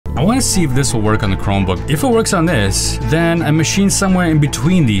I want to see if this will work on the Chromebook. If it works on this, then a machine somewhere in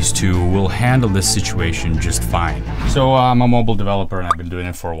between these two will handle this situation just fine. So I'm a mobile developer and I've been doing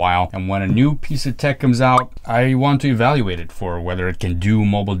it for a while. And when a new piece of tech comes out, I want to evaluate it for whether it can do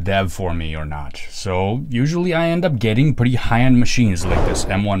mobile dev for me or not. So usually I end up getting pretty high-end machines like this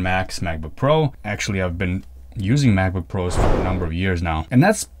M1 Max MacBook Pro. Actually, I've been using MacBook Pros for a number of years now. And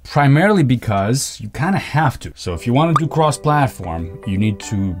that's primarily because you kind of have to. So if you want to do cross-platform, you need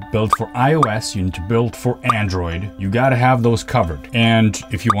to build for iOS, you need to build for Android. You got to have those covered. And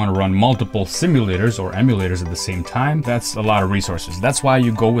if you want to run multiple simulators or emulators at the same time, that's a lot of resources. That's why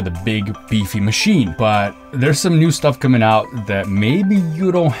you go with a big, beefy machine. But there's some new stuff coming out that maybe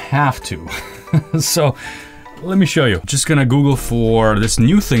you don't have to. So let me show you. Just gonna Google for this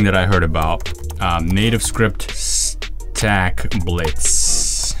new thing that I heard about, NativeScript Stack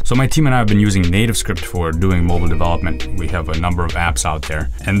Blitz. So my team and I have been using NativeScript for doing mobile development. We have a number of apps out there,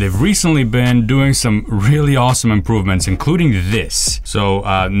 and they've recently been doing some really awesome improvements, including this. So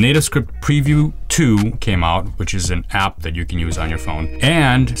NativeScript Preview 2 came out, which is an app that you can use on your phone,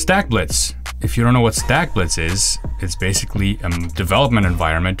 and Stack Blitz. If you don't know what Stack Blitz is, it's basically a development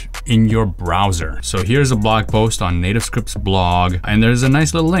environment in your browser. So here's a blog post on NativeScript's blog, and there's a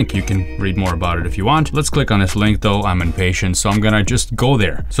nice little link. You can read more about it if you want. Let's click on this link though. I'm impatient, so I'm gonna just go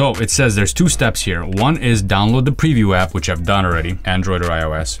there. So it says there's two steps here. One is download the preview app, which I've done already, Android or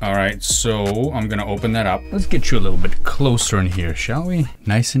iOS. All right, so I'm gonna open that up. Let's get you a little bit closer in here, shall we?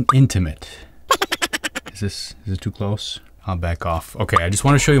 Nice and intimate. Is it too close? I'll back off. Okay, I just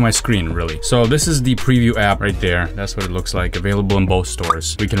want to show you my screen, really. So this is the preview app right there. That's what it looks like, available in both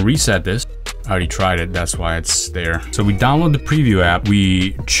stores. We can reset this. I already tried it, that's why it's there. So we download the preview app.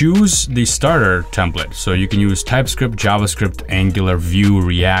 We choose the starter template. So you can use TypeScript, JavaScript, Angular, Vue,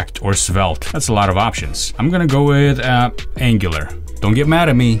 React, or Svelte. That's a lot of options. I'm gonna go with Angular. Don't get mad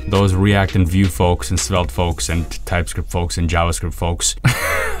at me, those React and Vue folks and Svelte folks and TypeScript folks and JavaScript folks.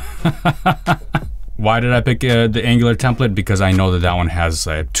 Why did I pick the Angular template? Because I know that that one has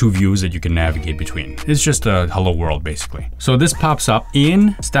two views that you can navigate between. It's just a hello world, basically. So this pops up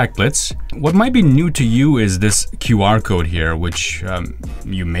in Stack Blitz. What might be new to you is this QR code here, which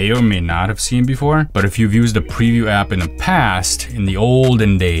you may or may not have seen before. But if you've used the preview app in the past, in the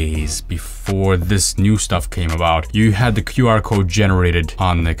olden days, before this new stuff came about, you had the QR code generated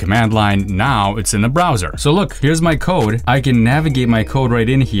on the command line. Now it's in the browser. So look, here's my code. I can navigate my code right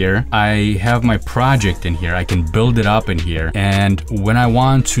in here. I have my project in here. I can build it up in here. And when I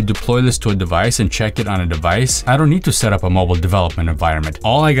want to deploy this to a device and check it on a device, I don't need to set up a mobile development environment.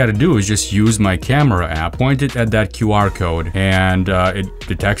 All I got to do is just use my camera app, point it at that QR code, and it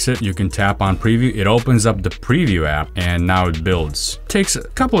detects it. You can tap on preview. It opens up the preview app, and now it builds. Takes a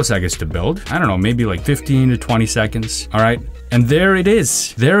couple of seconds to build. I don't know, maybe like 15 to 20 seconds. All right. And there it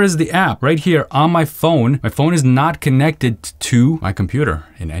is. There is the app right here on my phone. My phone is not connected to my computer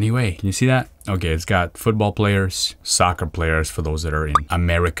in any way. Can you see that? Okay, it's got football players, soccer players for those that are in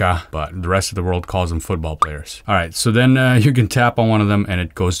America, but the rest of the world calls them football players. All right, so then you can tap on one of them and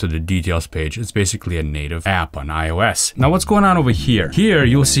it goes to the details page. It's basically a native app on iOS. Now what's going on over here? Here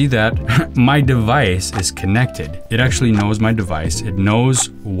you'll see that my device is connected. It actually knows my device. It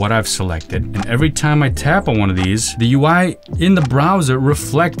knows what I've selected. And every time I tap on one of these, the UI in the browser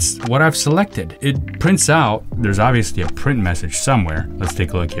reflects what I've selected. It prints out, there's obviously a print message somewhere. Let's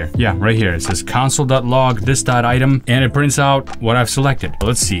take a look here. Yeah, right here. It says console.log this.item, and it prints out what I've selected.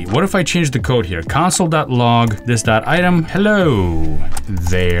 Let's see. What if I change the code here? Console.log this.item. Hello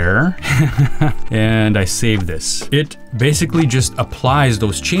there. And I save this. It basically just applies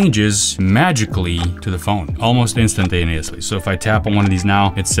those changes magically to the phone, almost instantaneously. So if I tap on one of these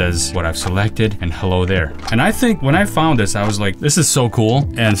now, it says what I've selected and hello there. And I think when I found this, I was like, this is so cool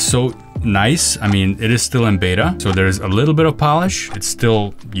and so nice. I mean, it is still in beta, so there's a little bit of polish. It's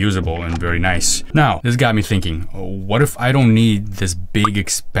still usable and very nice. Now, this got me thinking, what if I don't need this big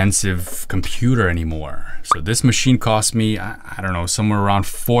expensive computer anymore? So this machine cost me, I don't know, somewhere around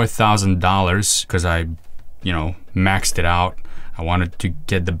 $4,000 because I, you know, maxed it out. I wanted to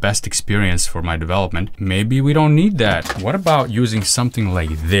get the best experience for my development. Maybe we don't need that. What about using something like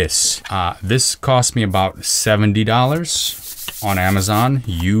this? This cost me about $70 on Amazon,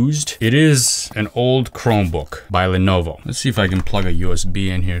 used. It is an old Chromebook by Lenovo. Let's see if I can plug a USB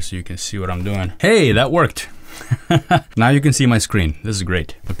in here so you can see what I'm doing. Hey, that worked. Now you can see my screen. This is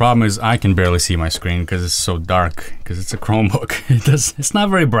great. The problem is I can barely see my screen because it's so dark, because it's a Chromebook. It's not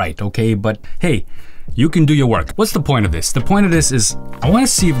very bright, okay? But hey, you can do your work. What's the point of this? The point of this is I want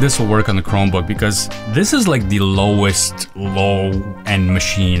to see if this will work on the Chromebook, because this is like the lowest low-end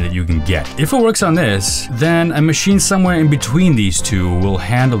machine that you can get. If it works on this, then a machine somewhere in between these two will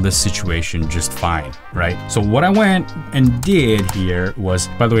handle this situation just fine, right? So what I went and did here was,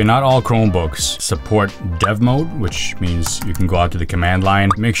 by the way, not all Chromebooks support dev mode, which means you can go out to the command line.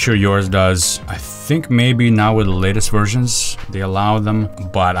 Make sure yours does. I think maybe now with the latest versions, they allow them,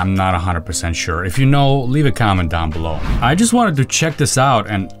 but I'm not 100% sure. If you know, leave a comment down below. I just wanted to check this out,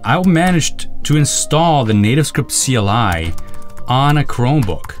 and I managed to install the NativeScript CLI on a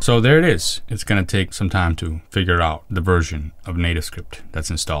Chromebook. So there it is. It's gonna take some time to figure out the version of NativeScript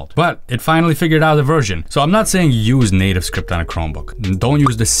that's installed. But it finally figured out the version. So I'm not saying use NativeScript on a Chromebook. Don't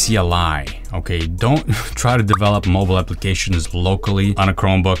use the CLI, okay? Don't try to develop mobile applications locally on a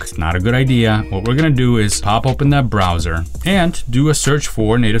Chromebook. It's not a good idea. What we're gonna do is pop open that browser and do a search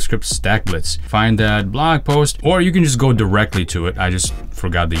for NativeScript StackBlitz. Find that blog post, or you can just go directly to it. I just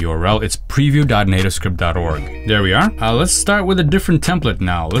forgot the URL. It's preview.nativescript.org. There we are. Let's start with a different template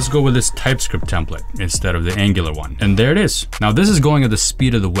now. Let's go with this TypeScript template instead of the Angular one. And there it is. Now this is going at the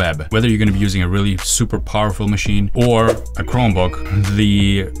speed of the web. Whether you're gonna be using a really super powerful machine or a Chromebook,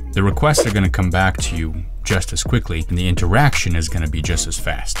 the requests are gonna come back to you just as quickly, and the interaction is gonna be just as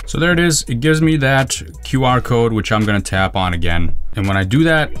fast. So there it is. It gives me that QR code, which I'm gonna tap on again. And when I do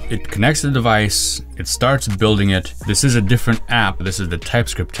that, it connects to the device, it starts building it. This is a different app. This is the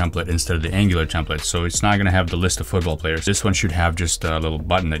TypeScript template instead of the Angular template. So it's not gonna have the list of football players. This one should have just a little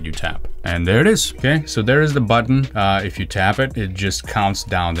button that you tap. And there it is, okay? So there is the button. If you tap it, it just counts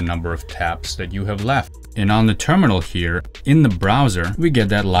down the number of taps that you have left. And on the terminal here, in the browser, we get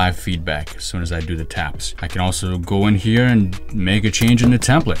that live feedback as soon as I do the taps. I can also go in here and make a change in the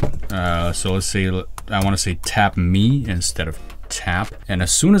template. So let's say, I wanna say tap me instead of tap. And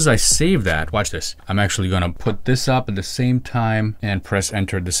as soon as I save that, watch this. I'm actually gonna put this up at the same time and press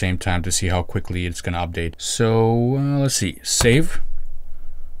enter at the same time to see how quickly it's gonna update. So let's see, save.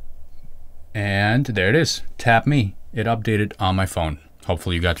 And there it is, tap me. It updated on my phone.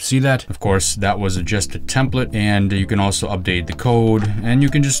 Hopefully you got to see that. Of course, that was just a template, and you can also update the code, and you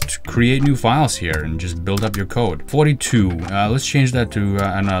can just create new files here and just build up your code. 42, let's change that to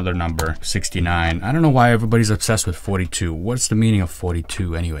another number, 69. I don't know why everybody's obsessed with 42. What's the meaning of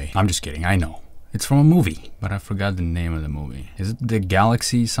 42 anyway? I'm just kidding, I know. It's from a movie, but I forgot the name of the movie. Is it the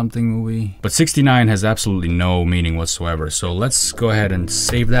Galaxy something movie? But 69 has absolutely no meaning whatsoever. So let's go ahead and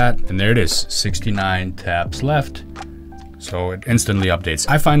save that. And there it is, 69 taps left. So it instantly updates.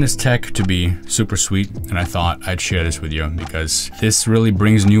 I find this tech to be super sweet, and I thought I'd share this with you because this really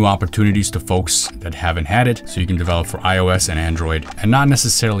brings new opportunities to folks that haven't had it, so you can develop for iOS and Android and not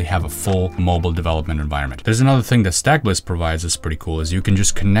necessarily have a full mobile development environment. There's another thing that StackBlitz provides that's pretty cool, is you can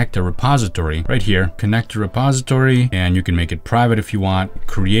just connect a repository right here, connect a repository, and you can make it private if you want,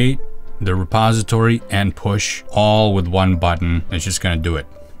 create the repository and push all with one button. It's just gonna do it.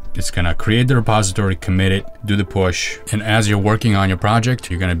 It's gonna create the repository, commit it, do the push, and as you're working on your project,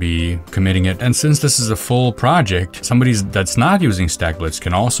 you're gonna be committing it. And since this is a full project, somebody that's not using StackBlitz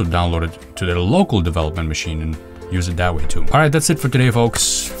can also download it to their local development machine and use it that way too. All right, that's it for today,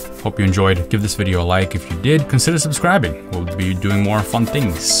 folks. Hope you enjoyed. Give this video a like if you did. Consider subscribing. We'll be doing more fun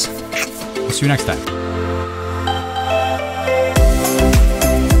things. I'll see you next time.